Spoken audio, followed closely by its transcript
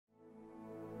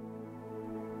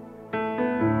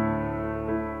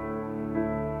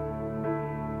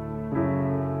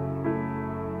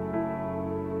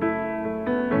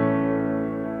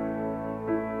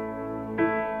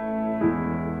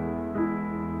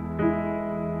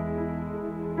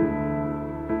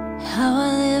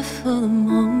for the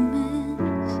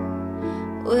moments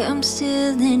where I'm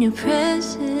still in your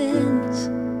presence.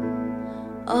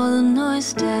 All the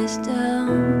noise dies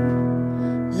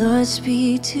down. Lord,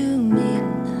 speak to me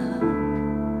now.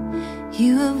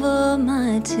 You have all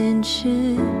my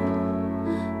attention.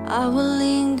 I will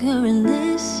linger and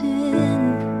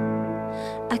listen.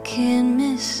 I can't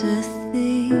miss a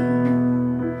thing.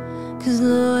 'Cause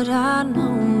Lord, I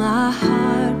know my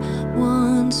heart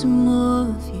wants more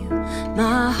of you.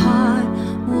 My heart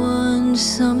wants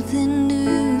something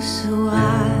new, so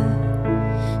I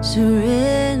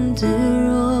surrender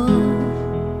all.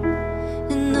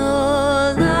 And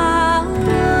all I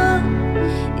want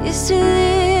is to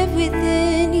live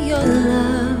within your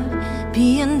love,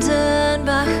 be undone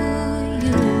by who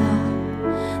you are.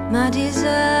 My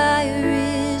desire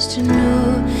is to know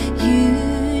you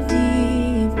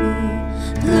deeper.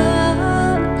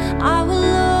 Lord, I will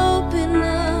open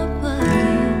up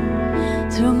again,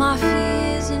 throw my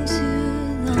fears into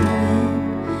the wind.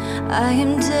 I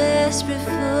am desperate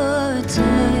for a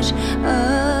touch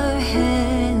of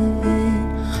heaven.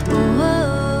 Oh, oh,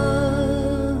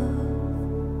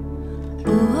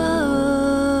 oh,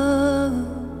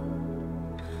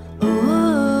 oh,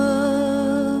 oh.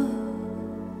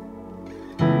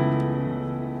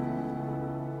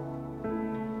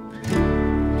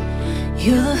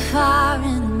 You're the fire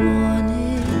in the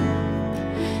morning,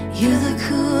 you're the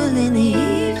cool in the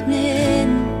evening,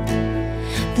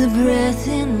 the breath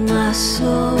in my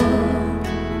soul,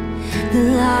 the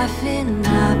life in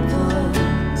my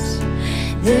bones.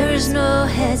 There is no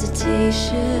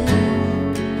hesitation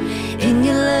in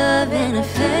your love and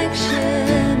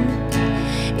affection.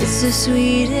 It's the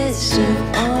sweetest of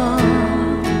all.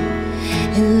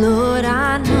 And Lord,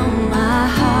 I know my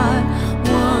heart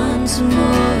wants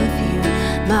more of you.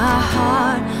 My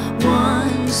heart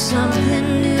wants something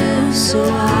new, so I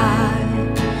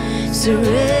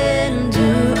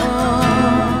surrender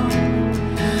all.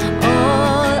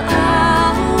 All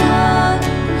I want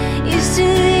is to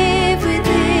live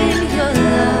within your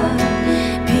love,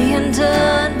 be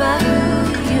undone by who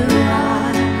you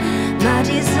are. My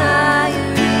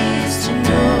desire is to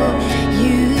know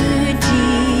you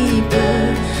deeper.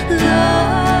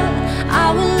 Lord, I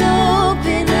will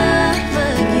open up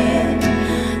again,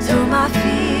 throw my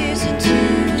fears into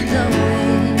the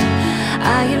wind.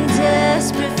 I am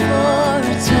desperate for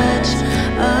a touch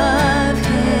of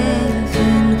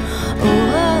heaven. Oh,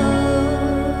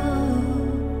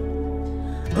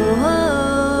 oh, oh,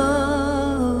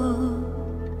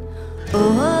 oh,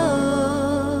 oh,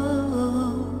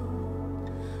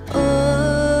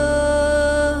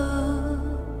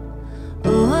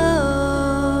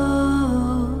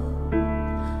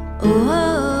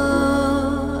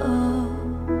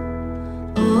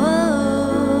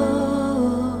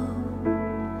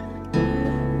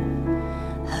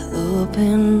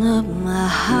 open up my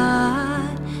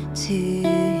heart to you.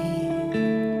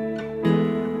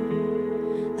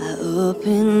 I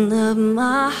open up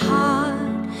my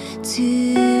heart to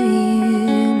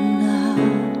you now.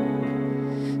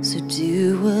 So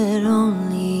do what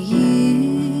only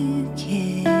you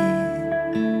can.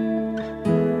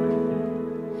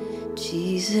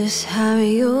 Jesus, have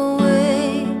your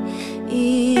way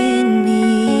in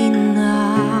me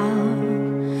now.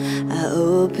 I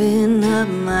open up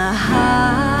my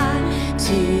heart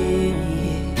to you.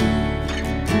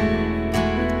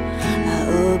 I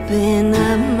open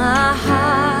up my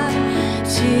heart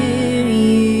to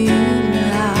you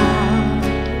now.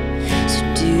 So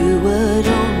do what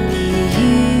only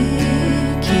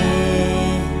you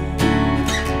can.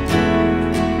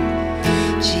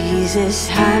 Jesus,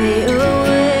 have your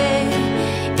way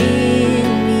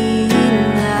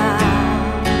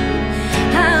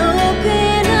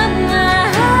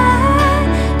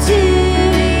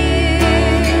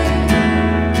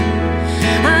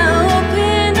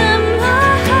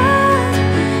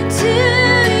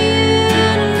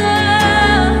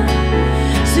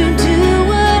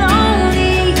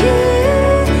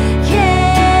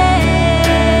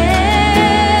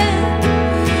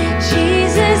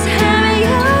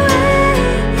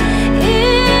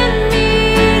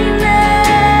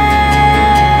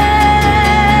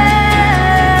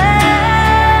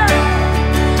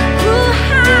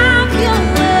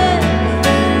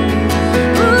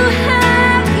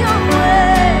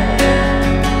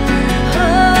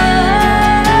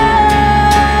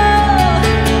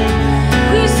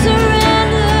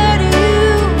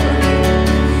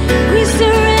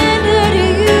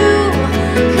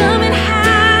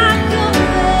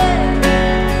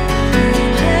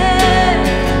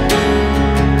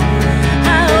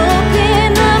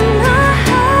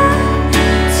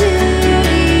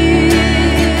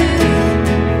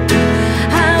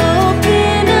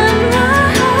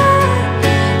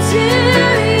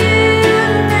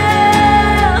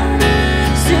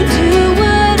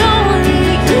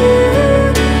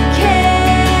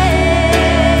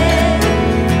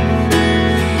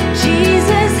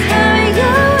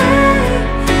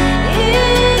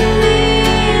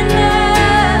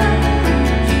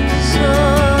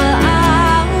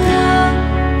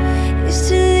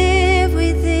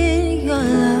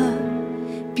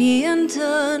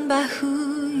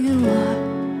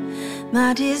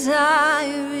My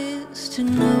desire is to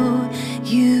know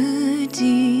you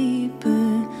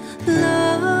deeper,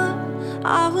 love.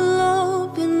 I will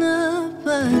open up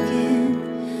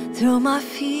again, throw my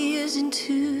fears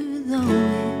into the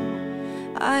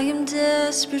wind. I am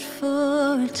desperate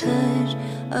for a touch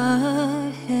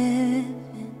of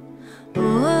heaven. Oh,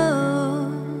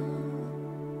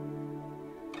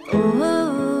 oh, oh,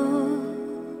 oh.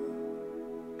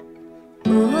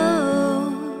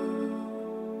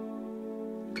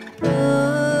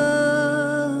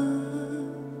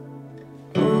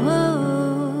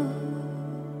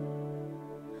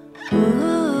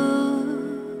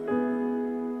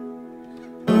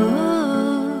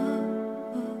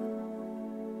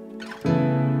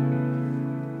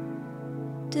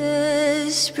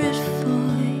 Desperate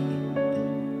for you,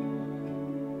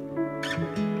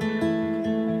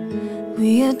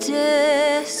 we are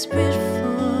desperate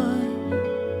for you.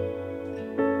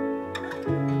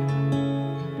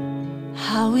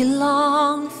 How we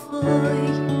long for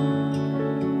you,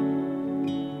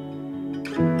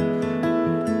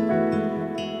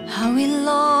 how we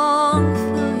long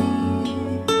for you.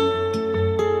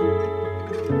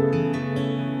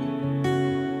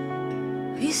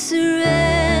 We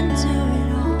surrender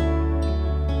it all,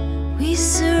 we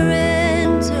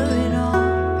surrender it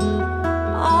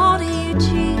all to you,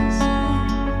 Jesus.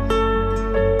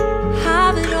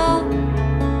 Have it all,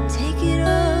 take it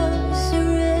all,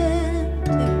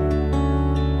 surrender.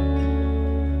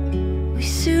 We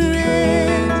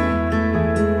surrender,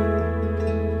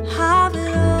 have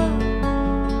it all,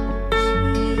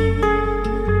 Jesus.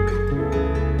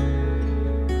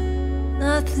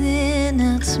 Nothing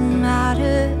else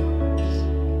matters.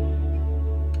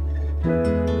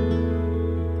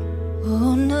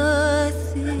 Oh,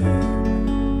 nothing,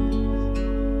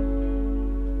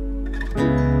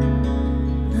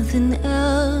 nothing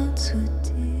else would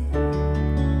do.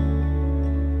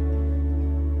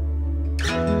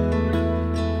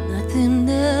 Nothing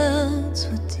else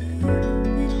would do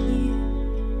but you.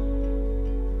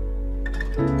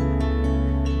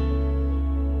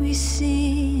 We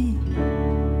sing,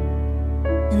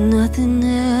 and nothing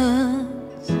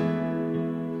else,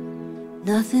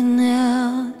 nothing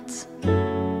else,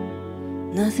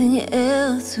 nothing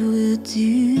else will do.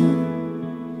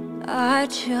 I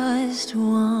just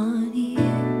want you.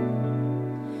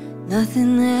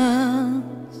 Nothing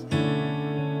else,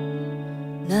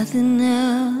 nothing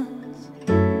else,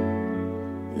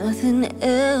 nothing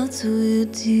else will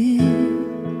do.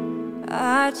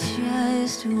 I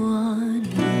just want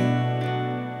you.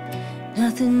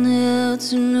 Nothing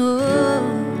else, no,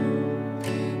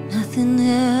 nothing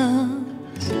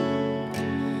else,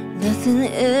 nothing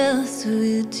else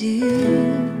will do.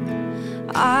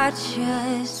 I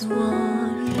just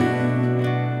want you.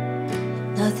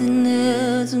 Nothing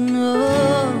else, no,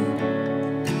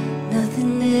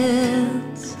 nothing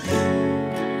else,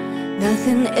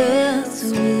 nothing else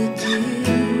will do.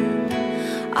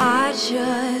 I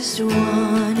just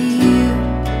want you,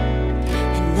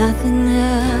 and nothing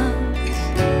else,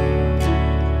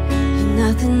 and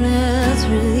nothing else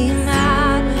really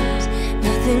matters.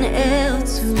 Nothing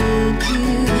else will do.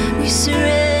 We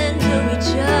surrender, we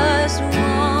just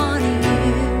want you,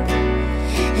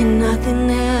 and nothing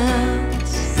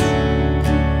else,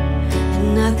 and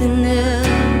nothing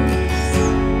else,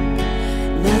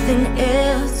 nothing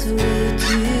else will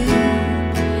do.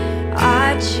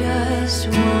 I just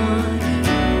want you,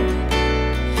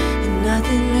 and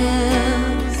nothing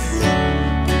else,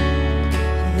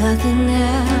 nothing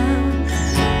else,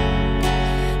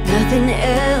 nothing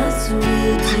else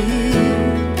will do.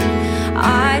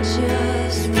 I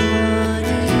just want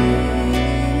you,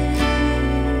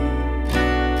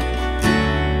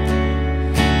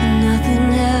 and nothing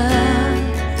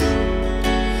else,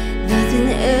 nothing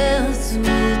else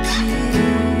will do.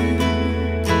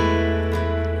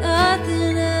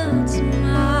 Nothing else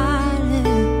matters.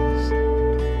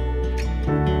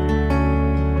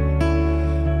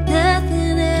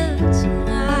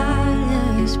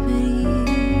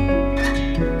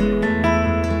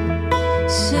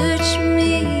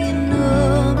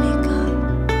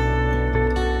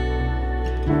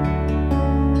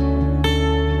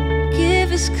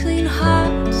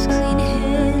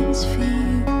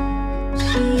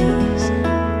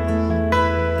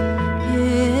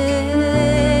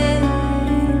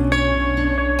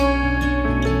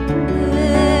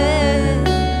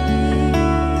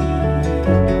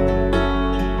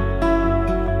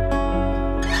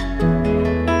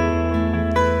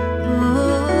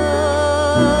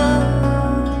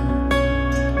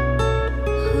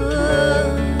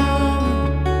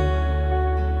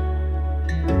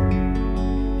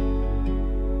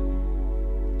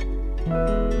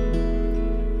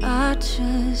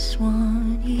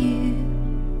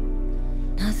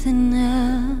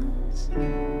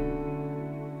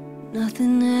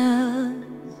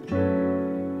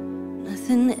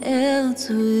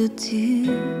 would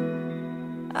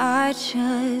do. I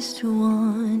just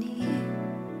want you,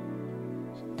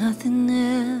 nothing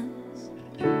else,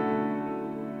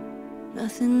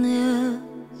 nothing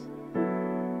else,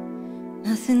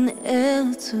 nothing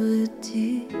else would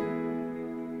do.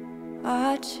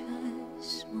 I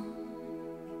just want.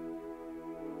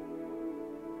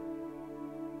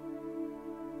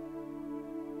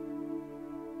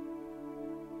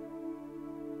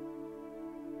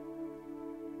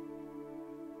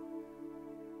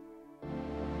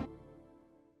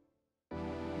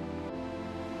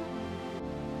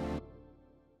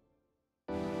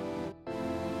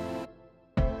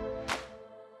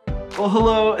 Well,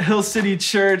 hello, Hill City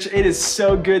Church. It is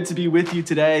so good to be with you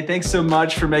today. Thanks so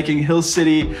much for making Hill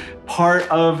City part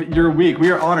of your week. We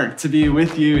are honored to be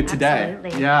with you today.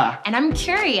 Absolutely. Yeah. And I'm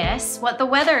curious what the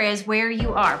weather is where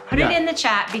you are. Put it in the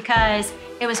chat because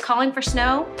it was calling for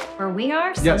snow where we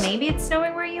are. So maybe it's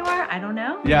snowing where you are. I don't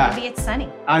know. Yeah. Maybe it's sunny.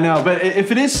 I know, but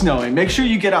if it is snowing, make sure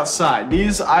you get outside.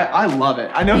 I love it.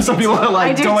 I know some people are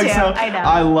like, don't like snow. I know.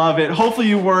 I love it. Hopefully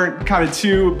you weren't kind of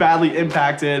too badly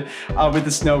impacted with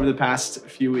the snow over the past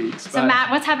few weeks. So Matt,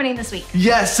 what's happening this week?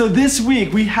 Yes, so this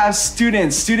week we have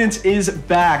Students. Students is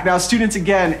back. Now, Students,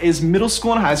 again, is middle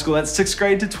school and high school. That's 6th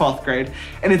grade to 12th grade.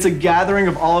 And it's a gathering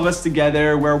of all of us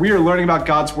together where we are learning about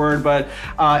God's word, but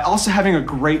also having a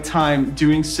great time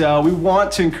doing so. We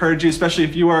want to encourage you, especially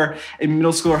if you are a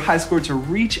middle school or high schooler, to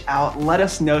reach out, let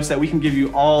us know so that we can give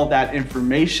you all that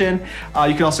information.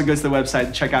 You can also go to the website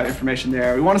and check out information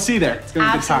there. We want to see you there. It's going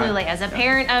to be a good time. Absolutely. As a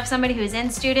parent of somebody who's in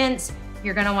Students,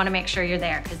 you're going to want to make sure you're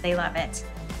there because they love it.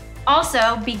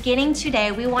 Also, beginning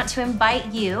today, we want to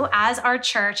invite you as our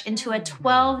church into a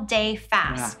 12-day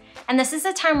fast. And this is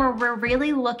a time where we're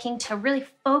really looking to really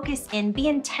focus in, be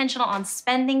intentional on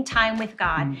spending time with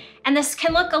God. And this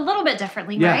can look a little bit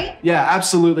differently, right? Yeah,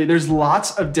 absolutely. There's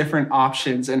lots of different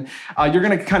options. And you're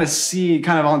going to kind of see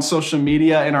kind of on social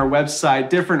media and our website,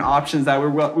 different options that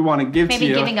we want to give to you.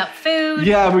 Maybe giving up food.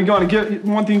 Yeah, we want to give,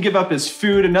 one thing to give up is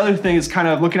food. Another thing is kind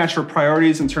of looking at your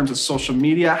priorities in terms of social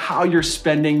media, how you're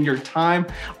spending your time,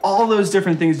 all those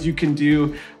different things you can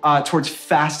do towards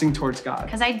fasting towards God.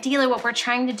 Because ideally what we're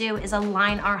trying to do is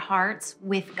align our hearts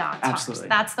with God's heart.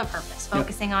 That's the purpose,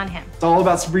 focusing on Him. It's all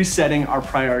about resetting our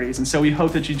priorities. And so we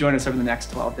hope that you join us over the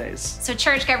next 12 days. So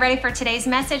church, get ready for today's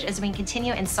message as we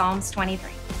continue in Psalms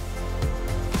 23.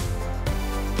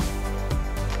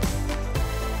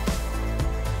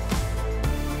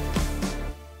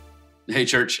 Hey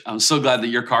church, I'm so glad that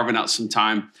you're carving out some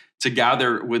time to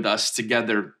gather with us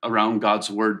together around God's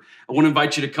word. I want to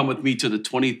invite you to come with me to the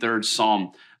 23rd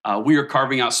Psalm. We are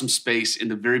carving out some space in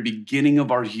the very beginning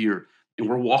of our year, and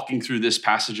we're walking through this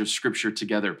passage of scripture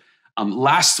together.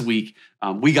 Last week,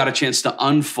 we got a chance to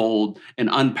unfold and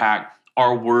unpack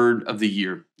our word of the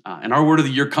year. And our word of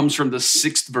the year comes from the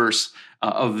 6th verse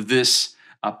of this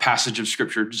passage of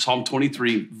scripture, Psalm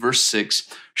 23, verse 6.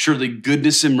 Surely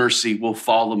goodness and mercy will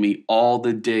follow me all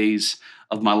the days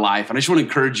of my life. And I just want to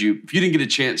encourage you, if you didn't get a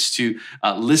chance to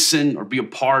listen or be a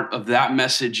part of that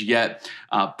message yet,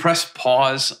 press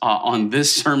pause on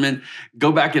this sermon,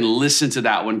 go back and listen to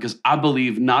that one, because I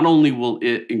believe not only will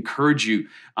it encourage you,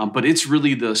 but it's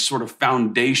really the sort of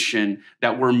foundation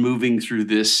that we're moving through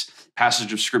this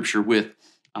passage of scripture with.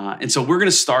 And so we're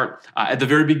going to start at the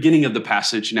very beginning of the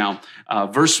passage now,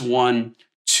 verse 1,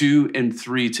 2, and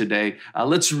 3 today.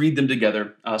 Let's read them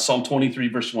together. Psalm 23,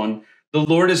 verse 1. The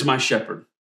Lord is my shepherd,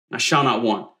 I shall not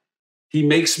want. He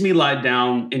makes me lie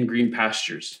down in green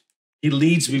pastures. He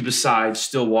leads me beside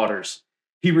still waters.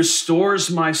 He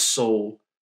restores my soul.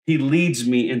 He leads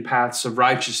me in paths of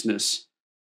righteousness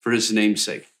for his name's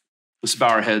sake. Let's bow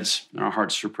our heads and our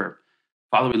hearts for prayer.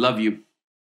 Father, we love you.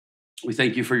 We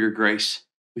thank you for your grace.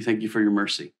 We thank you for your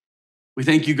mercy. We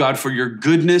thank you, God, for your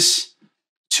goodness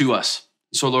to us.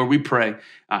 So, Lord, we pray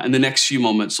in the next few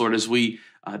moments, Lord, as we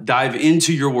dive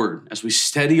into your word, as we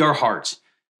steady our hearts,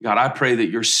 God, I pray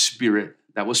that your spirit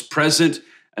that was present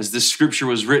as this scripture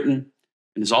was written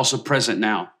and is also present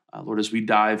now, Lord, as we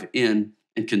dive in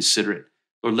and consider it.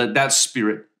 Lord, let that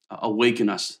spirit awaken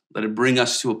us. Let it bring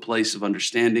us to a place of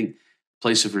understanding, a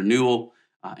place of renewal,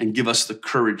 and give us the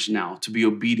courage now to be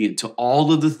obedient to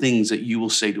all of the things that you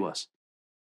will say to us.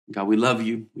 God, we love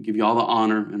you. We give you all the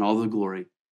honor and all the glory.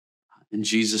 In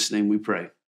Jesus' name we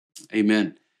pray.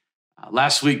 Amen.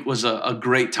 Last week was a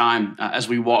great time as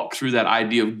we walked through that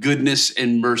idea of goodness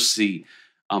and mercy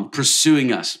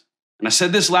pursuing us. And I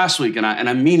said this last week, and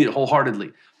I mean it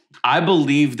wholeheartedly. I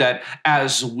believe that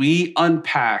as we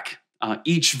unpack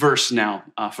each verse now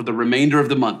for the remainder of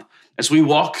the month, as we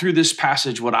walk through this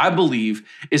passage, what I believe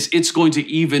is it's going to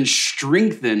even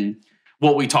strengthen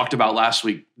what we talked about last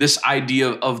week, this idea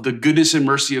of the goodness and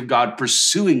mercy of God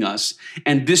pursuing us,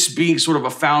 and this being sort of a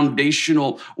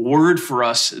foundational word for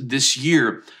us this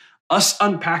year, us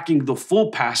unpacking the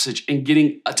full passage and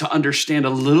getting to understand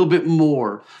a little bit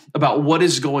more about what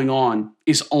is going on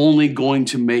is only going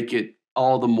to make it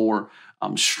all the more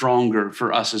stronger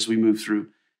for us as we move through.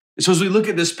 And so as we look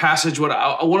at this passage, what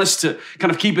I want us to kind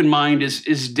of keep in mind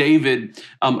is David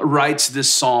writes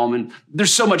this psalm, and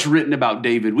there's so much written about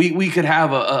David. We could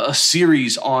have a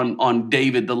series on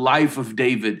David, the life of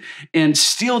David, and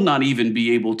still not even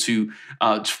be able to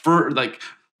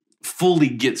fully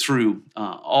get through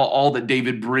all that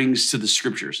David brings to the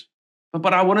scriptures.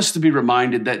 But I want us to be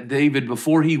reminded that David,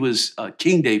 before he was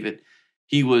King David,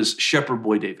 he was shepherd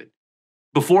boy David.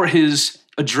 Before his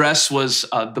address was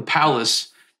the palace,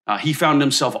 he found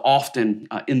himself often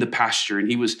in the pasture, and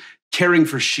he was caring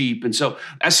for sheep. And so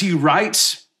as he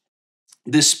writes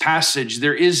this passage,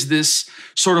 there is this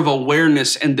sort of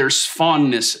awareness and there's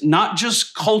fondness, not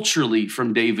just culturally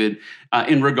from David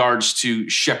in regards to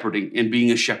shepherding and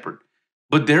being a shepherd,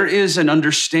 but there is an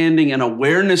understanding and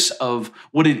awareness of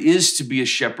what it is to be a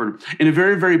shepherd in a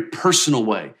very, very personal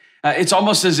way. It's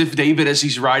almost as if David, as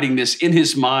he's writing this in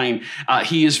his mind,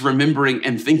 he is remembering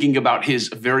and thinking about his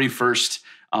very first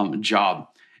job.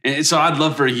 And so I'd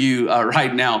love for you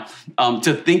right now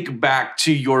to think back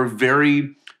to your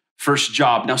very first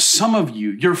job. Now, some of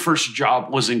you, your first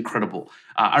job was incredible.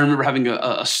 I remember having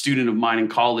a student of mine in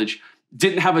college,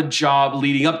 didn't have a job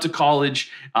leading up to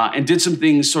college and did some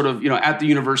things sort of, at the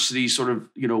university, sort of,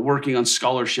 working on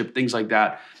scholarship, things like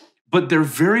that. But their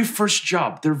very first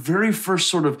job, their very first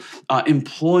sort of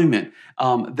employment,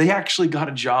 they actually got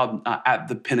a job at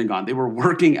the Pentagon. They were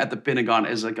working at the Pentagon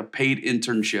as like a paid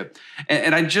internship.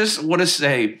 And I just want to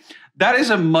say that is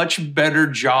a much better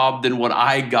job than what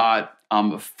I got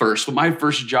first. What my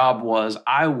first job was,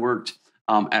 I worked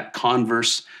at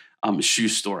Converse shoe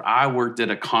store. I worked at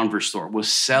a Converse store,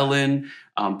 was selling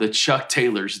the Chuck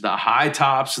Taylors, the high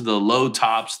tops, the low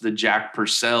tops, the Jack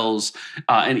Purcells,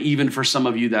 and even for some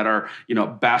of you that are,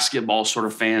 basketball sort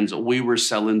of fans, we were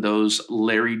selling those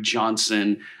Larry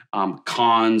Johnson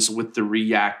cons with the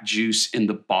React juice in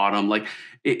the bottom. Like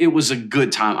it was a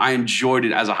good time. I enjoyed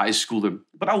it as a high schooler,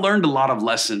 but I learned a lot of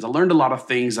lessons. I learned a lot of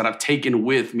things that I've taken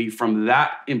with me from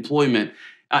that employment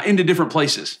into different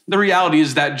places. The reality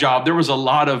is that job, there was a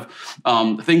lot of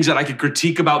things that I could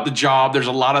critique about the job. There's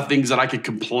a lot of things that I could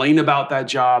complain about that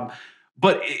job.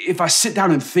 But if I sit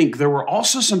down and think, there were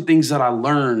also some things that I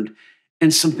learned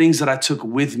and some things that I took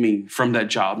with me from that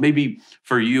job. Maybe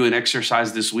for you, an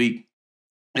exercise this week.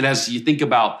 And as you think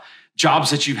about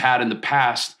jobs that you've had in the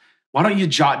past, why don't you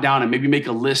jot down and maybe make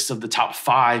a list of the top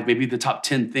 5, maybe the top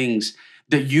 10 things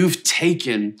that you've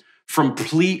taken from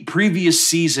previous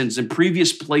seasons and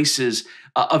previous places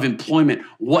of employment.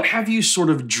 What have you sort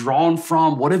of drawn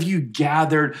from? What have you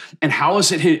gathered? And how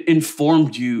has it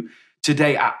informed you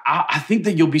today? I think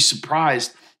that you'll be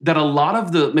surprised that a lot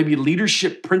of the maybe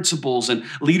leadership principles and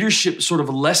leadership sort of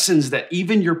lessons that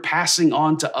even you're passing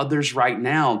on to others right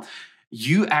now,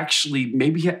 you actually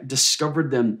maybe had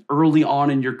discovered them early on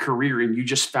in your career and you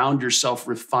just found yourself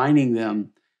refining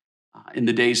them in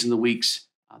the days and the weeks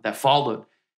that followed.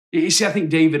 You see, I think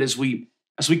David, as we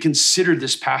consider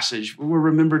this passage, we're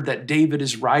remembered that David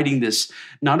is writing this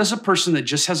not as a person that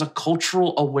just has a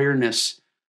cultural awareness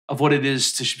of what it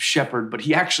is to shepherd, but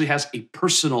he actually has a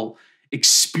personal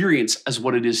experience as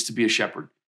what it is to be a shepherd.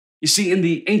 You see, in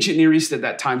the ancient Near East at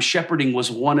that time, shepherding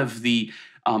was one of the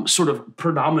sort of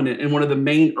predominant and one of the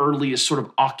main earliest sort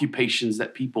of occupations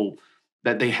that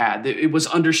they had. It was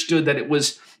understood that it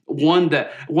was one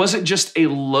that wasn't just a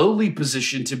lowly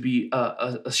position to be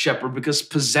a shepherd, because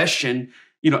possession,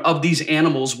 of these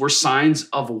animals were signs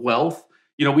of wealth.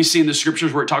 We see in the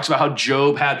scriptures where it talks about how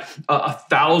Job had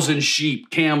 1,000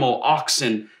 sheep, camel,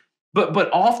 oxen.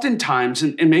 But oftentimes,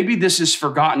 and maybe this is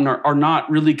forgotten or not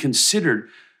really considered,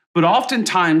 but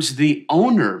oftentimes the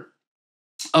owner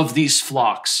of these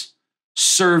flocks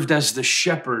served as the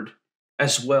shepherd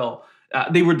as well.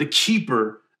 They were the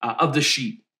keeper of the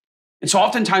sheep. And so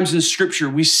oftentimes in scripture,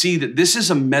 we see that this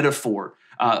is a metaphor,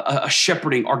 a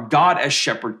shepherding, or God as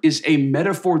shepherd is a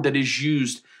metaphor that is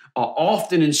used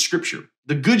often in scripture.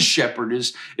 The good shepherd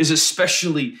is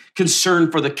especially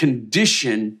concerned for the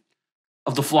condition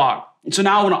of the flock. And so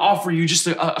now I want to offer you just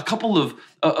a couple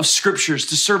of scriptures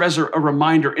to serve as a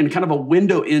reminder and kind of a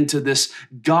window into this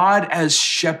God as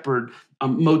shepherd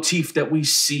motif that we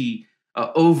see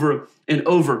over and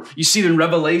over. You see it in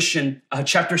Revelation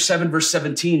chapter 7, verse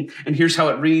 17, and here's how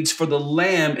it reads: "For the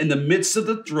Lamb in the midst of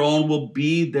the throne will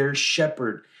be their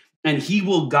shepherd, and he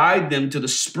will guide them to the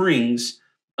springs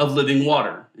of living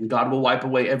water, and God will wipe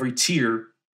away every tear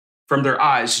from their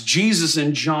eyes. Jesus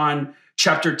in John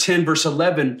chapter 10, verse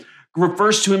 11,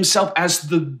 refers to himself as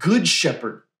the good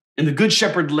shepherd, and the good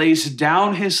shepherd lays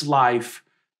down his life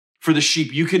for the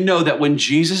sheep. You can know that when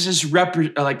Jesus is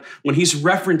when he's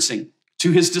referencing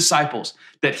to his disciples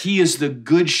that he is the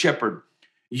good shepherd,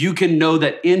 you can know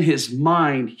that in his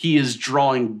mind, he is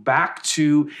drawing back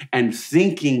to and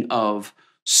thinking of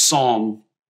Psalm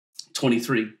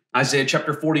 23. Isaiah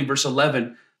chapter 40, verse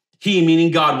 11, he, meaning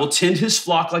God, will tend his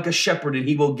flock like a shepherd, and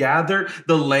he will gather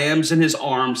the lambs in his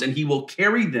arms, and he will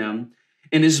carry them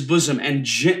in his bosom and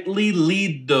gently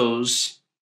lead those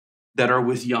that are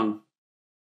with young.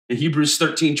 In Hebrews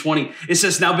 13:20, it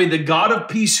says, now may the God of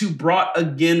peace who brought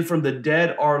again from the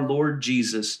dead our Lord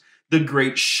Jesus, the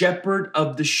great shepherd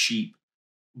of the sheep,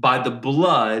 by the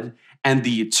blood and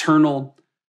the eternal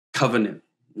covenant.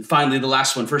 And finally, the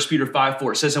last one, 1 Peter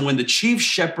 5:4, it says, and when the chief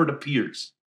shepherd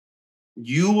appears,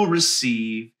 you will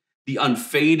receive the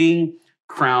unfading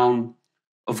crown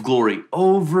of glory.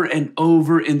 Over and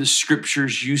over in the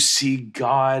scriptures, you see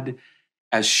God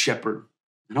as shepherd.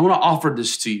 And I want to offer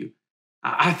this to you.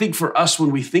 I think for us,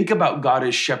 when we think about God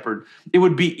as shepherd, it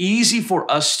would be easy for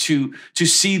us to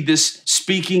see this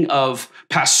speaking of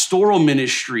pastoral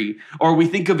ministry, or we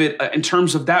think of it in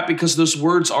terms of that because those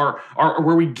words are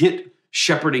where we get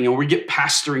shepherding and where we get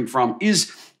pastoring from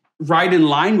is right in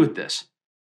line with this.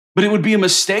 But it would be a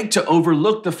mistake to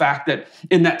overlook the fact that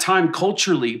in that time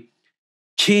culturally,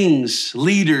 kings,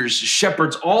 leaders,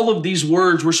 shepherds, all of these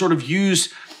words were sort of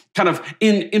used kind of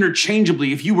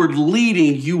interchangeably. If you were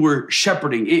leading, you were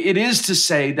shepherding. It is to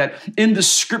say that in the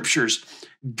scriptures,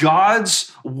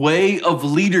 God's way of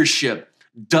leadership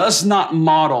does not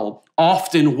model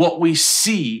often what we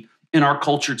see in our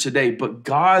culture today, but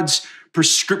God's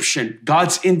prescription,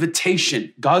 God's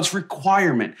invitation, God's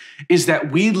requirement is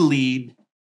that we lead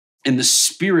in the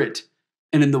spirit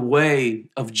and in the way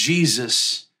of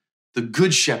Jesus, the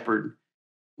good shepherd.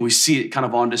 We see it kind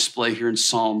of on display here in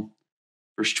Psalm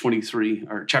verse 23,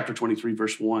 or chapter 23,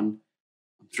 verse 1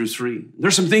 through 3.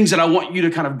 There's some things that I want you to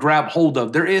kind of grab hold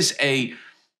of. There is a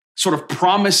sort of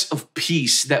promise of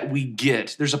peace that we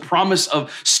get. There's a promise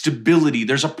of stability.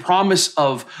 There's a promise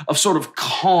of sort of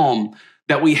calm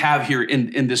that we have here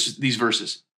in these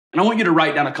verses. And I want you to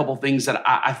write down a couple things that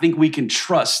I think we can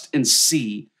trust and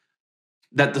see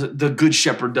that the good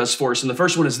shepherd does for us. And the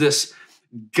first one is this: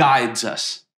 guides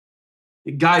us.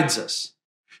 It guides us.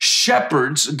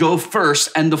 Shepherds go first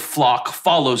and the flock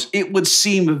follows. It would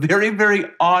seem very, very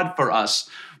odd for us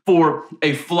for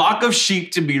a flock of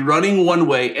sheep to be running one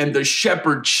way and the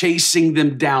shepherd chasing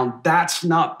them down. That's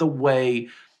not the way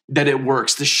that it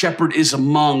works. The shepherd is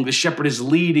among, the shepherd is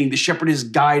leading, the shepherd is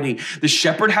guiding. The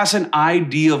shepherd has an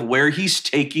idea of where he's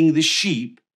taking the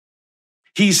sheep.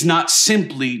 He's not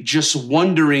simply just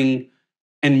wandering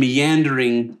and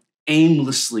meandering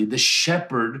aimlessly. The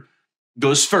shepherd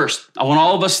goes first. I want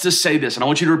all of us to say this, and I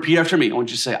want you to repeat after me. I want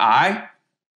you to say, I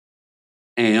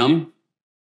am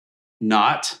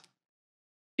not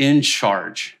in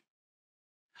charge.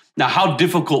 Now, how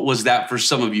difficult was that for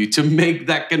some of you to make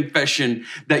that confession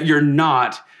that you're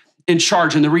not in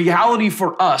charge? And the reality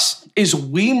for us is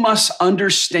we must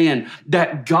understand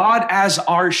that God as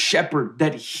our shepherd,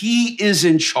 that he is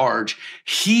in charge.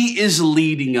 He is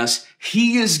leading us.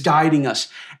 He is guiding us.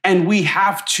 And we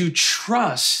have to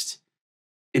trust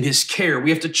in his care. We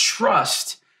have to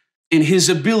trust in his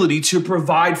ability to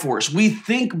provide for us. We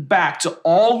think back to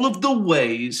all of the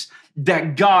ways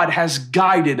that God has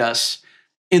guided us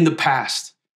in the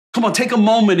past. Come on, take a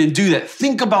moment and do that.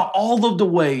 Think about all of the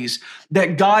ways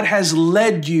that God has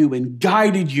led you and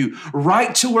guided you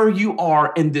right to where you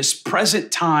are in this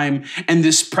present time and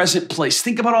this present place.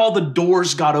 Think about all the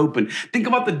doors God opened. Think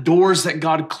about the doors that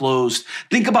God closed.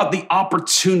 Think about the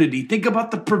opportunity. Think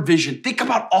about the provision. Think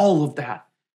about all of that.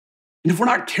 And if we're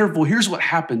not careful, here's what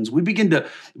happens. We begin to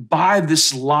buy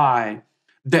this lie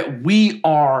that we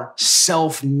are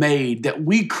self-made, that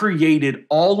we created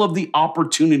all of the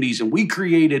opportunities and we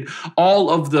created all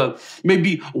of the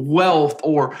maybe wealth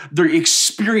or the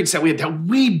experience that we had, that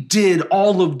we did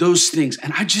all of those things.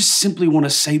 And I just simply want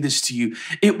to say this to you.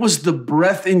 It was the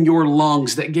breath in your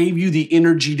lungs that gave you the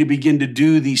energy to begin to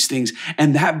do these things.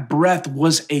 And that breath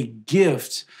was a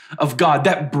gift of God.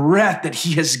 That breath that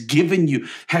he has given you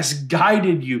has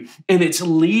guided you and it's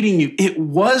leading you. It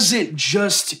wasn't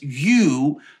just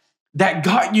you that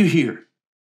got you here.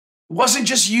 It wasn't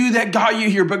just you that got you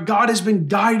here, but God has been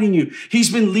guiding you.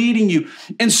 He's been leading you.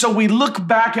 And so we look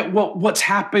back at what's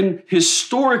happened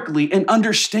historically and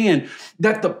understand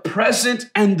that the present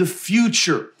and the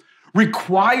future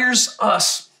requires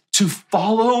us to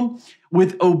follow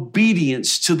with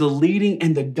obedience to the leading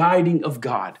and the guiding of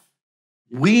God,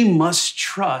 we must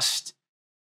trust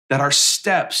that our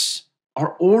steps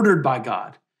are ordered by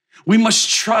God. We must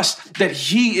trust that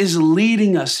he is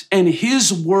leading us and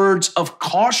his words of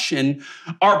caution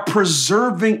are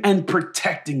preserving and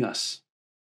protecting us.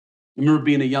 I remember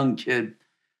being a young kid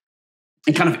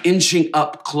and kind of inching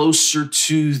up closer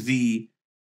to the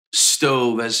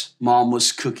stove as mom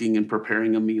was cooking and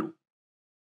preparing a meal.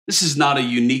 This is not a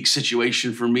unique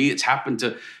situation for me. It's happened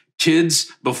to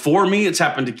kids before me. It's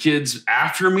happened to kids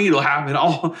after me. It'll happen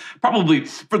all probably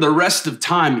for the rest of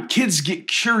time. Kids get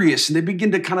curious and they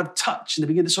begin to kind of touch and they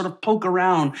begin to sort of poke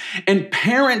around. And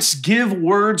parents give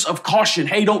words of caution.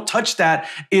 Hey, don't touch that.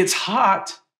 It's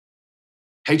hot.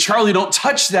 Hey, Charlie, don't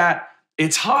touch that.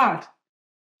 It's hot.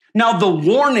 Now, the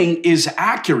warning is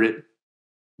accurate.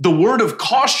 The word of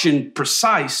caution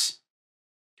precise.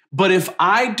 But if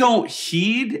I don't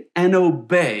heed and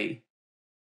obey,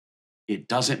 it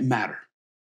doesn't matter.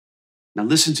 Now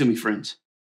listen to me, friends.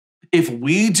 If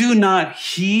we do not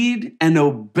heed and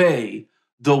obey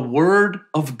the word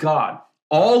of God,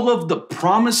 all of the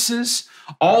promises,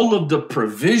 all of the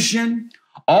provision,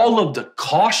 all of the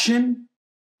caution,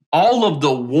 all of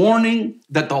the warning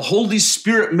that the Holy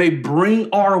Spirit may bring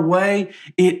our way,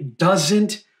 it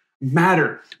doesn't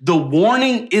matter. The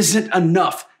warning isn't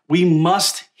enough. We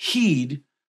must heed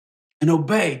and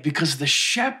obey because the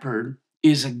shepherd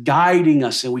is guiding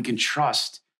us and we can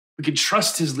trust. We can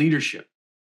trust his leadership.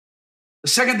 The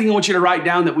second thing I want you to write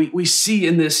down that we see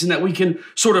in this and that we can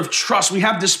sort of trust, we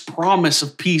have this promise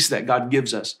of peace that God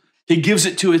gives us. He gives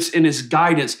it to us in his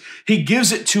guidance. He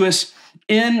gives it to us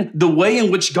in the way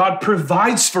in which God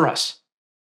provides for us.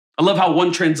 I love how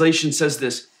one translation says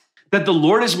this, that the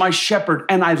Lord is my shepherd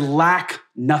and I lack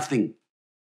nothing.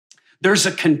 There's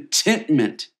a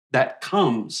contentment that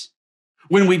comes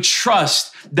when we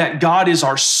trust that God is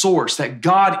our source, that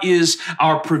God is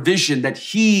our provision, that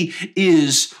he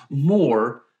is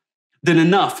more than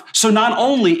enough. So not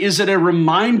only is it a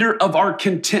reminder of our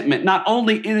contentment, not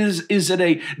only is it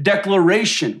a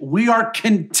declaration, we are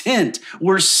content,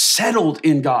 we're settled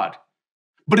in God.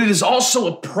 But it is also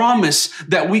a promise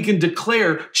that we can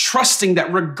declare, trusting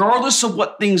that regardless of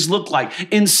what things look like,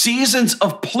 in seasons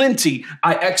of plenty,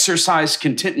 I exercise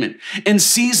contentment. In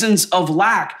seasons of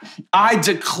lack, I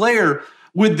declare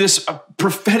with this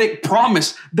prophetic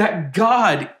promise that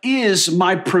God is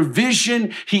my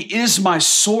provision. He is my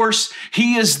source.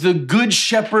 He is the good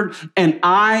shepherd, and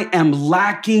I am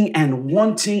lacking and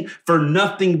wanting for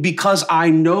nothing because I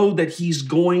know that he's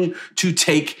going to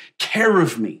take care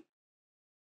of me.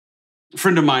 A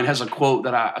friend of mine has a quote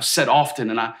that I've said often,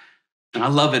 and I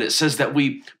love it. It says that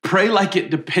we pray like it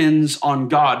depends on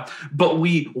God, but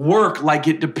we work like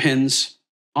it depends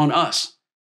on us.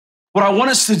 What I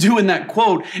want us to do in that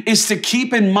quote is to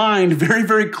keep in mind very,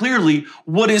 very clearly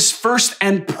what is first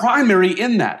and primary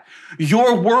in that.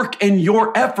 Your work and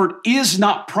your effort is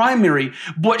not primary.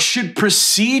 What should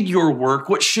precede your work,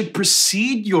 what should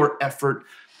precede your effort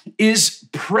is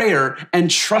prayer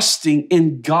and trusting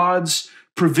in God's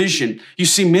provision. You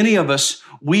see, many of us,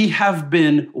 we have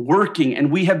been working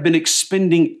and we have been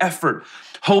expending effort,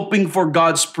 hoping for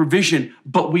God's provision,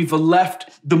 but we've left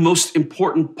the most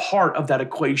important part of that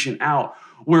equation out,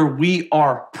 where we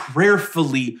are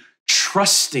prayerfully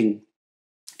trusting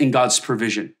in God's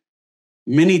provision.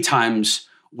 Many times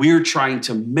we're trying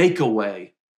to make a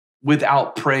way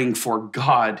without praying for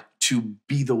God to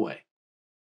be the way.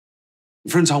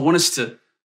 Friends, I want us to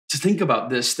think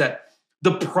about this, that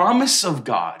the promise of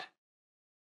God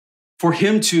for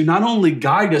him to not only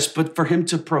guide us, but for him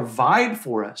to provide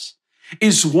for us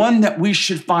is one that we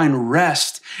should find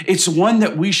rest. It's one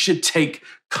that we should take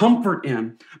comfort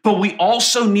in. But we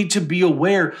also need to be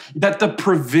aware that the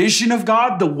provision of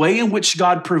God, the way in which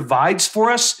God provides for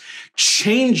us,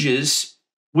 changes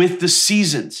with the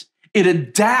seasons. It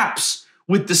adapts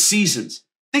with the seasons.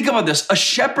 Think about this. A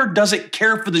shepherd doesn't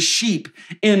care for the sheep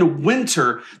in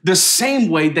winter the same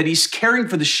way that he's caring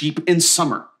for the sheep in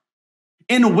summer.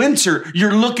 In winter,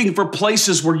 you're looking for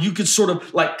places where you could sort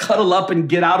of like cuddle up and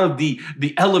get out of the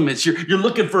elements. You're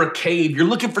looking for a cave. You're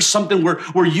looking for something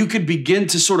where you could begin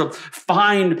to sort of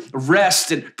find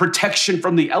rest and protection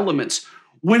from the elements.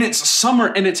 When it's summer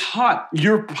and it's hot,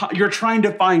 you're trying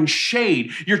to find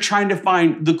shade. You're trying to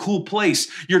find the cool place.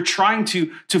 You're trying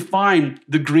to find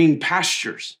the green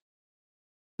pastures.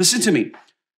 Listen to me.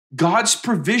 God's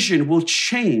provision will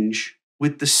change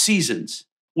with the seasons.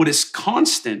 What is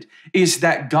constant is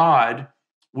that God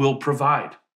will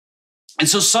provide. And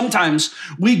so sometimes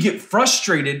we get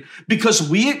frustrated because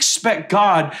we expect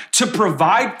God to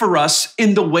provide for us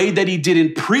in the way that he did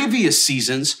in previous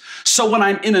seasons. So when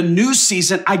I'm in a new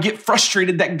season, I get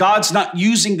frustrated that God's not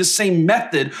using the same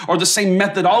method or the same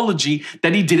methodology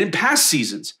that he did in past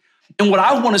seasons. And what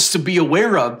I want us to be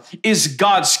aware of is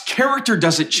God's character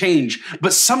doesn't change,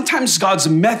 but sometimes God's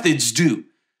methods do.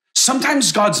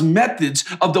 Sometimes God's methods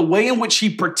of the way in which he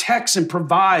protects and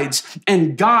provides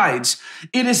and guides,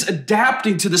 it is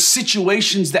adapting to the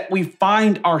situations that we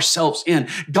find ourselves in.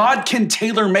 God can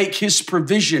tailor make his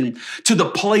provision to the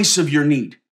place of your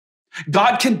need.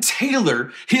 God can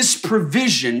tailor his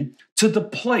provision to the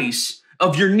place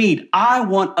of your need. I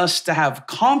want us to have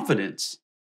confidence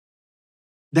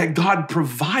that God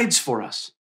provides for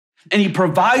us. And he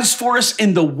provides for us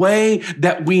in the way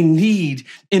that we need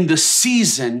in the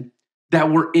season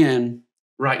that we're in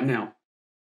right now.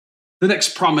 The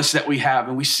next promise that we have,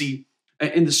 and we see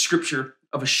in the scripture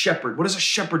of a shepherd. What does a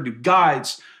shepherd do?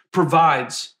 Guides,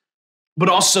 provides, but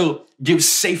also gives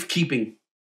safekeeping.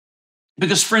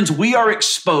 Because friends, we are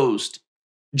exposed,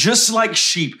 just like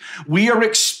sheep, we are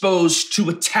exposed to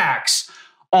attacks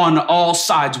on all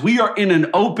sides. We are in an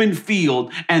open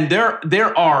field, and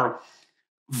there are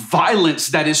violence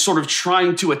that is sort of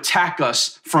trying to attack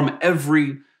us from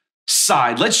every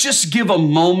side. Let's just give a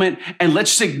moment and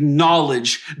let's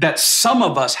acknowledge that some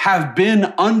of us have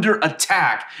been under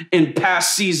attack in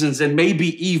past seasons and maybe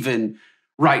even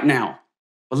right now.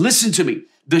 But listen to me,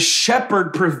 the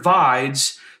shepherd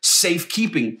provides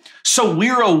safekeeping. So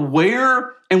we're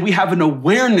aware and we have an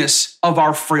awareness of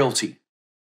our frailty.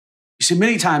 You see,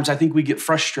 many times I think we get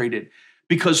frustrated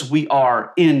because we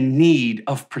are in need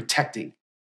of protecting.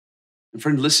 And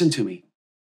friend, listen to me.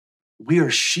 We are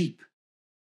sheep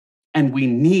and we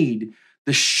need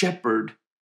the shepherd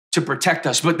to protect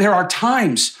us. But there are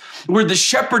times where the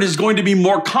shepherd is going to be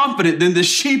more confident than the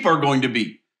sheep are going to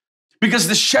be, because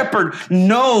the shepherd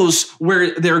knows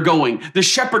where they're going. The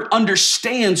shepherd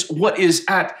understands what is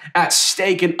at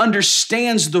stake and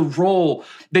understands the role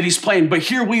that he's playing. But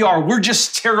here we are, we're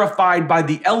just terrified by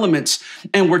the elements,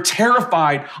 and we're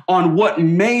terrified on what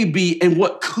may be and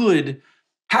what could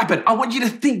happen. I want you to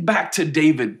think back to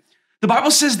David. The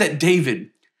Bible says that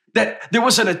there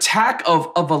was an attack of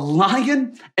a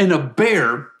lion and a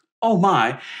bear, oh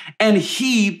my, and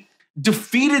he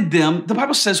defeated them, the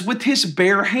Bible says, with his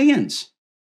bare hands.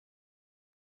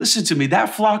 Listen to me,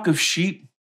 that flock of sheep,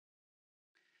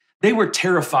 they were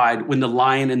terrified when the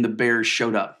lion and the bear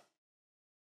showed up.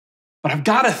 But I've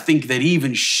got to think that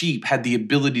even sheep had the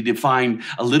ability to find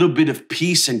a little bit of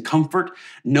peace and comfort,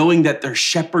 knowing that their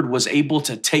shepherd was able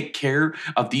to take care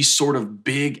of these sort of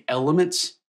big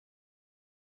elements.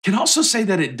 Can also say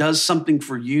that it does something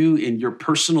for you in your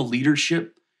personal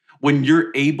leadership when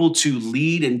you're able to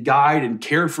lead and guide and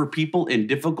care for people in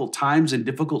difficult times and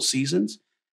difficult seasons.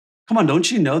 Come on,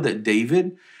 don't you know that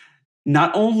David,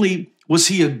 not only was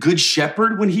he a good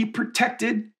shepherd when he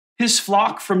protected his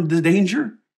flock from the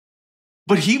danger,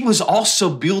 but he was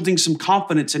also building some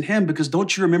confidence in him, because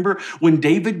don't you remember when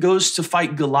David goes to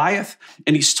fight Goliath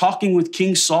and he's talking with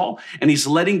King Saul and he's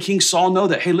letting King Saul know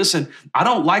that, hey, listen, I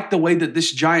don't like the way that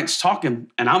this giant's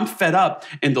talking and I'm fed up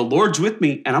and the Lord's with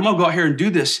me and I'm going to go out here and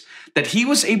do this. That he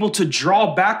was able to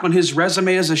draw back on his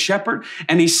resume as a shepherd.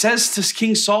 And he says to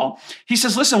King Saul, he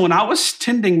says, listen, when I was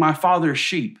tending my father's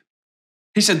sheep,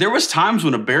 he said, there was times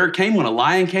when a bear came, when a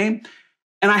lion came,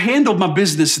 and I handled my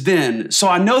business then. So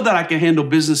I know that I can handle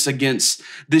business against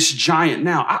this giant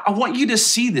now. I want you to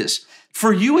see this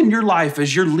for you in your life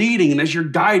as you're leading and as you're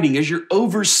guiding, as you're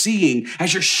overseeing,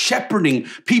 as you're shepherding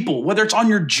people, whether it's on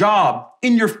your job,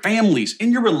 in your families,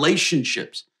 in your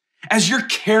relationships, as you're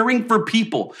caring for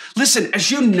people. Listen, as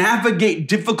you navigate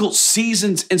difficult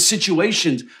seasons and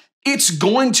situations, it's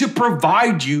going to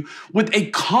provide you with a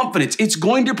confidence. It's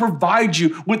going to provide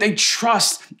you with a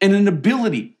trust and an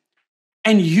ability.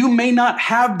 And you may not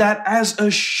have that as a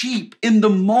sheep in the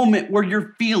moment where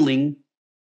you're feeling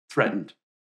threatened.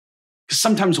 Because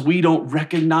sometimes we don't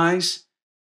recognize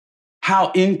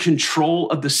how in control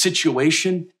of the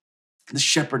situation the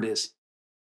shepherd is.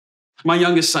 My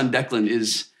youngest son, Declan,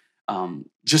 is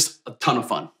just a ton of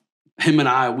fun. Him and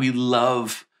I, we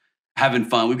love having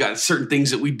fun. We've got certain things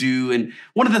that we do. And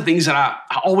one of the things that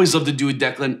I always love to do with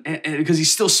Declan, and because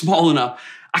he's still small enough,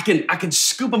 I can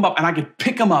scoop him up and I can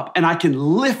pick him up and I can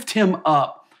lift him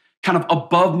up kind of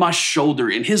above my shoulder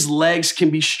and his legs can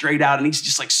be straight out and he's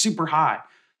just like super high.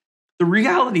 The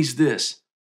reality is this: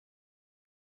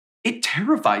 it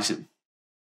terrifies him.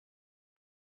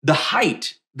 The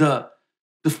height, the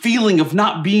feeling of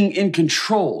not being in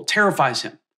control terrifies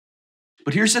him.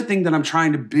 But here's the thing that I'm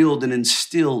trying to build and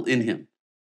instill in him.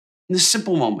 In this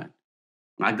simple moment.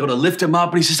 And I go to lift him up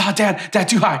and he says, oh, Dad,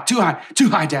 too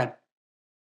high, Dad.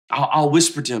 I'll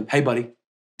whisper to him, hey, buddy,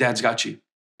 Dad's got you.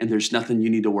 And there's nothing you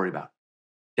need to worry about.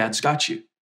 Dad's got you.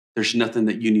 There's nothing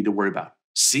that you need to worry about.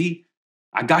 See,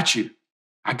 I got you.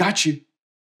 I got you.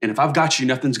 And if I've got you,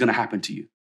 nothing's going to happen to you.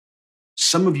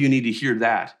 Some of you need to hear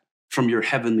that from your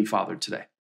heavenly Father today.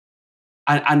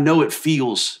 I know it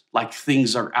feels like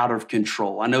things are out of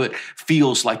control. I know it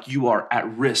feels like you are at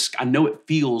risk. I know it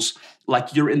feels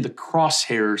like you're in the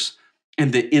crosshairs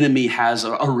and the enemy has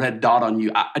a red dot on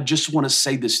you. I just want to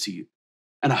say this to you.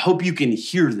 And I hope you can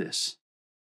hear this.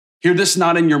 Hear this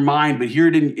not in your mind, but hear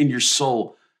it in your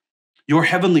soul. Your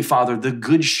heavenly Father, the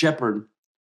good shepherd,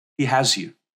 he has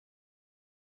you.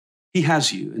 He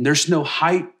has you. And there's no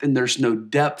height and there's no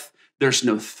depth. There's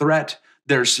no threat.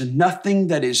 There's nothing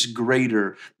that is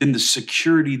greater than the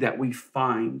security that we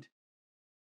find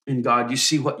in God. You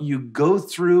see, what you go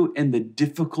through in the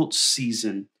difficult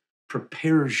season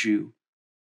prepares you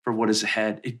for what is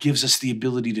ahead. It gives us the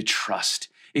ability to trust.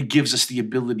 It gives us the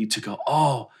ability to go,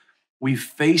 oh, we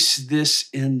faced this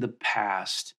in the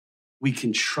past. We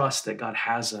can trust that God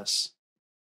has us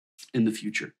in the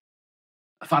future.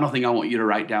 A final thing I want you to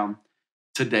write down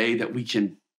today that we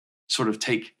can sort of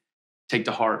take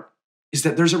to heart is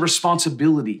that there's a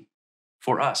responsibility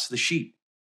for us, the sheep,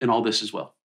 in all this as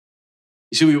well.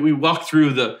 You see, we walk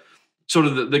through the sort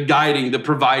of the guiding, the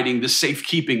providing, the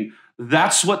safekeeping.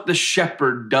 That's what the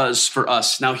shepherd does for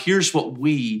us. Now, here's what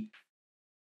we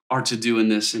are to do in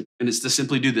this, and it's to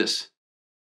simply do this,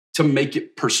 to make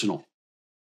it personal.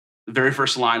 The very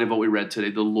first line of what we read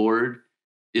today, the Lord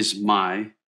is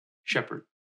my shepherd.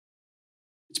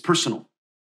 It's personal.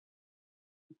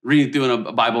 Reading through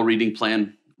a Bible reading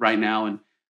plan right now and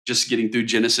just getting through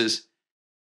Genesis.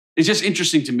 It's just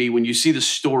interesting to me when you see the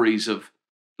stories of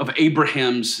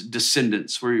Abraham's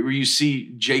descendants, where you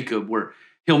see Jacob, where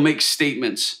he'll make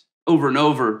statements over and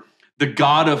over, the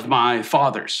God of my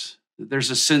fathers.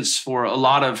 There's a sense for a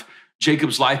lot of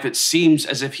Jacob's life, it seems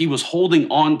as if he was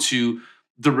holding on to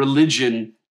the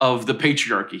religion of the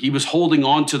patriarchy. He was holding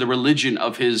on to the religion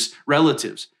of his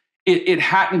relatives. It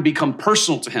hadn't become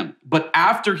personal to him. But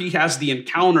after he has the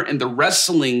encounter and the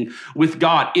wrestling with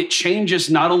God, it changes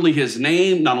not only his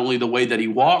name, not only the way that he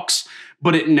walks,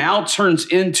 but it now turns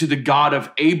into the God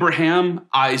of Abraham,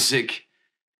 Isaac,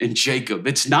 and Jacob.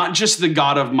 It's not just the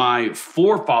God of my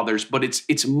forefathers, but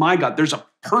it's my God. There's a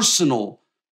personal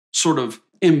sort of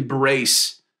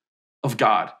embrace of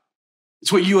God.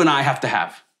 It's what you and I have to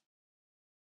have.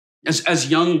 As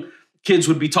young kids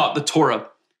would be taught the Torah,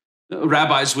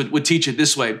 rabbis would teach it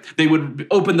this way. They would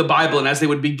open the Bible, and as they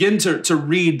would begin to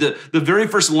read the very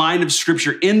first line of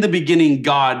scripture, in the beginning,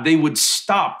 God, they would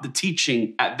stop the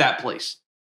teaching at that place.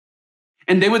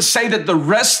 And they would say that the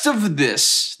rest of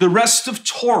this, the rest of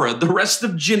Torah, the rest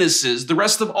of Genesis, the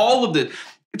rest of all of this,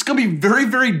 it's going to be very,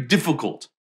 very difficult,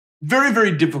 very,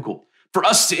 very difficult for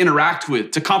us to interact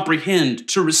with, to comprehend,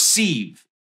 to receive,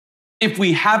 if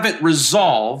we haven't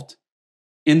resolved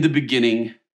in the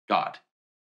beginning, God.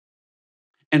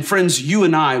 And friends, you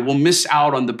and I will miss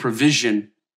out on the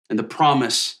provision and the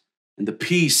promise and the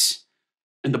peace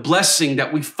and the blessing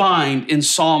that we find in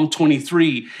Psalm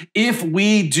 23 if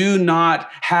we do not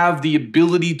have the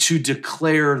ability to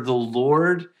declare the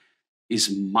Lord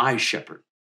is my shepherd.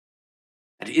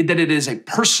 That it is a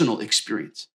personal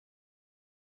experience,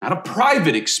 not a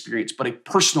private experience, but a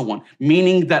personal one,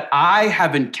 meaning that I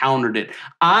have encountered it.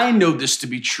 I know this to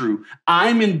be true.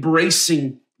 I'm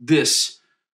embracing this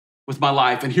with my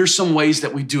life. And here's some ways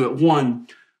that we do it. One,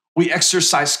 we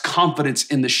exercise confidence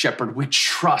in the shepherd. We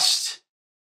trust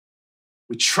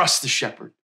the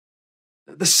shepherd.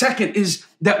 The second is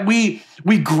that we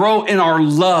grow in our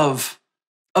love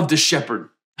of the shepherd.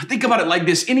 Think about it like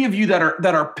this. Any of you that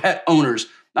are pet owners,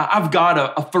 I've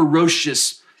got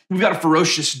we've got a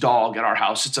ferocious dog at our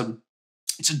house. It's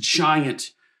a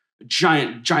giant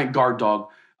guard dog.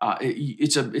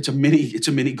 It's a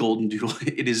mini golden doodle.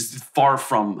 It is far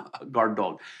from a guard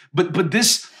dog. But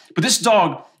this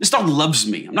dog loves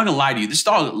me. I'm not gonna lie to you. This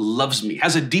dog loves me,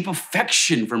 has a deep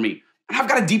affection for me. And I've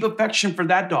got a deep affection for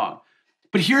that dog.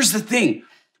 But here's the thing.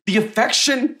 The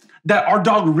affection that our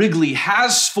dog Wrigley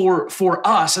has for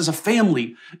us as a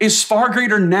family is far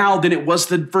greater now than it was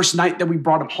the first night that we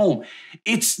brought him home.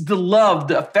 It's the love,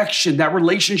 the affection, that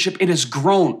relationship, it has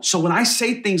grown. So when I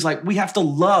say things like we have to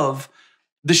love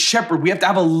the shepherd, we have to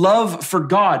have a love for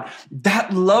God,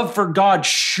 that love for God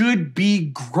should be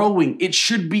growing. It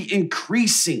should be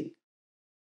increasing.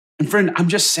 And friend, I'm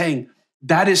just saying,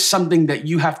 that is something that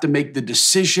you have to make the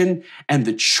decision and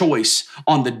the choice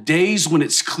on the days when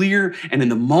it's clear and in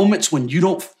the moments when you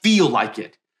don't feel like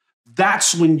it.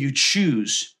 that's when you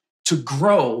choose to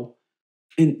grow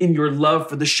in your love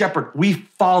for the shepherd. We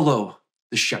follow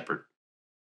the shepherd.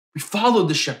 We follow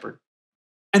the shepherd.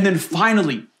 And then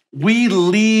finally, we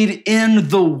lead in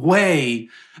the way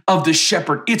of the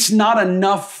shepherd. It's not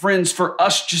enough, friends, for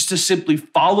us just to simply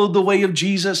follow the way of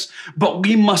Jesus, but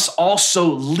we must also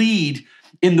lead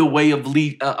in the way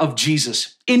of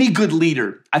Jesus. Any good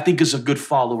leader, I think, is a good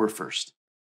follower first.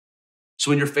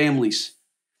 So in your families,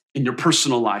 in your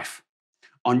personal life,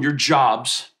 on your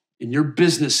jobs, in your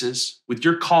businesses, with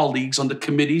your colleagues, on the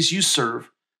committees you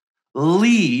serve,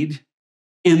 lead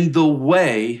in the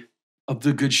way of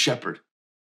the Good Shepherd.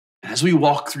 And as we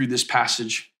walk through this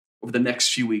passage over the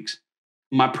next few weeks,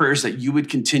 my prayer is that you would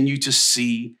continue to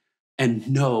see and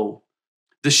know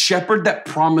the shepherd that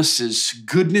promises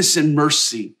goodness and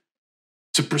mercy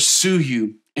to pursue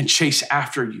you and chase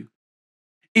after you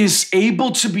is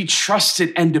able to be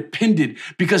trusted and depended,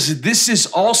 because this is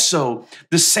also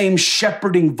the same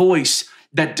shepherding voice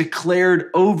that declared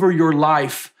over your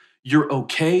life, you're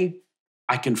okay.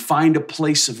 I can find a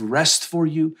place of rest for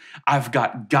you. I've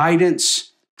got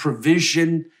guidance,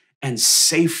 provision, and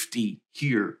safety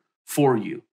here for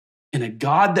you. And a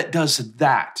God that does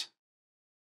that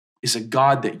is a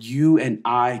God that you and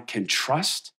I can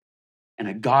trust, and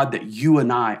a God that you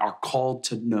and I are called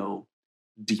to know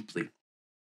deeply.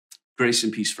 Grace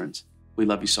and peace, friends. We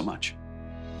love you so much.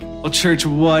 Well, church,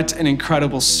 what an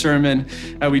incredible sermon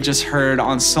we just heard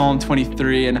on Psalm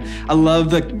 23. And I love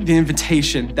the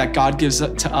invitation that God gives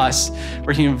to us,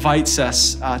 where he invites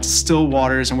us to still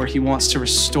waters and where he wants to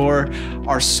restore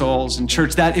our souls. And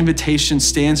church, that invitation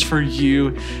stands for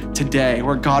you today,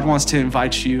 where God wants to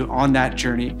invite you on that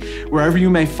journey, wherever you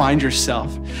may find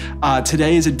yourself.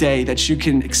 Today is a day that you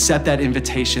can accept that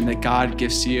invitation that God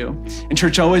gives to you. And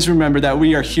church, always remember that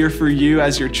we are here for you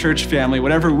as your church family.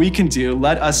 Whatever we can do,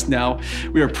 let us know.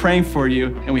 We are praying for you,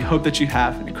 and we hope that you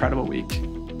have an incredible week.